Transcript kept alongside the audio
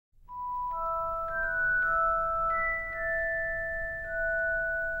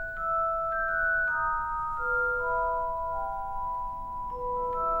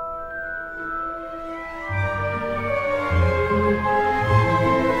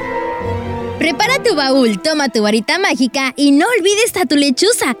Prepara tu baúl, toma tu varita mágica y no olvides a tu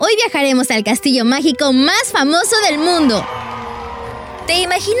lechuza. Hoy viajaremos al castillo mágico más famoso del mundo. ¿Te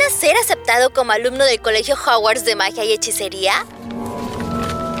imaginas ser aceptado como alumno del colegio Hogwarts de magia y hechicería?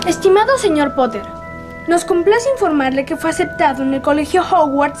 Estimado señor Potter, nos complace informarle que fue aceptado en el colegio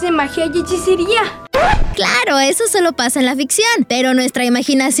Hogwarts de magia y hechicería. Claro, eso solo pasa en la ficción, pero nuestra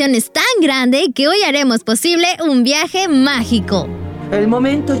imaginación es tan grande que hoy haremos posible un viaje mágico. El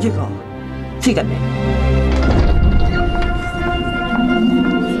momento llegó. Síganme.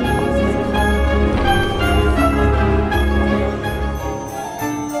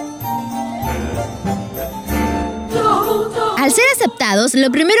 Al ser aceptados, lo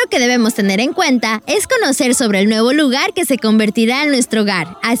primero que debemos tener en cuenta es conocer sobre el nuevo lugar que se convertirá en nuestro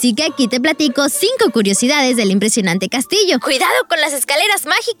hogar. Así que aquí te platico 5 curiosidades del impresionante castillo. ¡Cuidado con las escaleras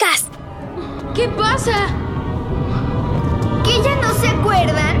mágicas! ¿Qué pasa? ¿Que ya no se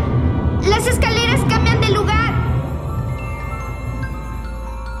acuerdan? Las escaleras cambian de lugar.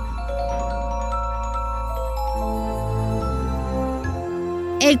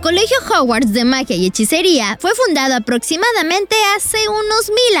 El colegio Hogwarts de magia y hechicería fue fundado aproximadamente hace unos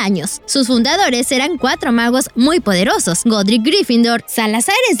 1000 años. Sus fundadores eran 4 magos muy poderosos: Godric Gryffindor,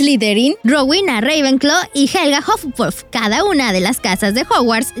 Salazar Slytherin, Rowena Ravenclaw y Helga Hufflepuff. Cada una de las casas de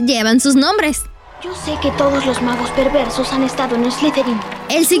Hogwarts llevan sus nombres. Yo sé que todos los magos perversos han estado en Slytherin.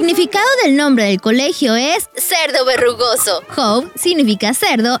 El significado del nombre del colegio es cerdo verrugoso. Hove significa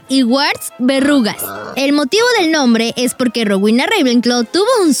cerdo y warts, verrugas. El motivo del nombre es porque Rowena Ravenclaw tuvo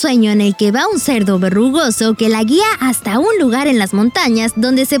un sueño en el que va un cerdo verrugoso que la guía hasta un lugar en las montañas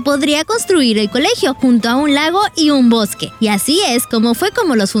donde se podría construir el colegio, junto a un lago y un bosque. Y así es como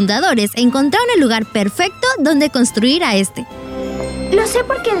los fundadores encontraron el lugar perfecto donde construir a este. Lo sé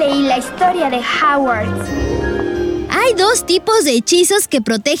porque leí la historia de Hogwarts. Hay 2 tipos de hechizos que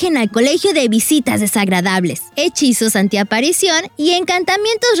protegen al colegio de visitas desagradables: hechizos antiaparición y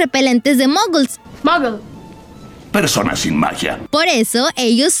encantamientos repelentes de muggles. Muggle. Personas sin magia. Por eso,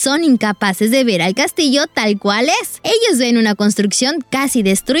 ellos son incapaces de ver al castillo tal cual es. Ellos ven una construcción casi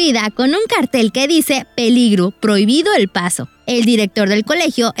destruida con un cartel que dice peligro, prohibido el paso. El director del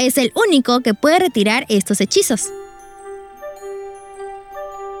colegio es el único que puede retirar estos hechizos.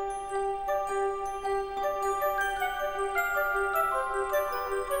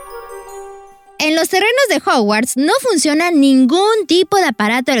 En los terrenos de Hogwarts no funciona ningún tipo de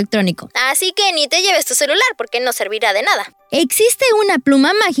aparato electrónico, así que ni te lleves tu celular porque no servirá de nada. Existe una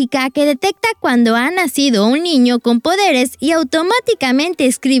pluma mágica que detecta cuando ha nacido un niño con poderes y automáticamente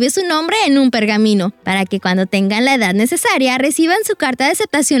escribe su nombre en un pergamino, para que cuando tengan la edad necesaria reciban su carta de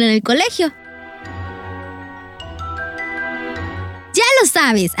aceptación en el colegio. Ya lo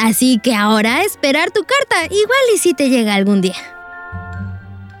sabes, así que ahora a esperar tu carta, igual y si te llega algún día.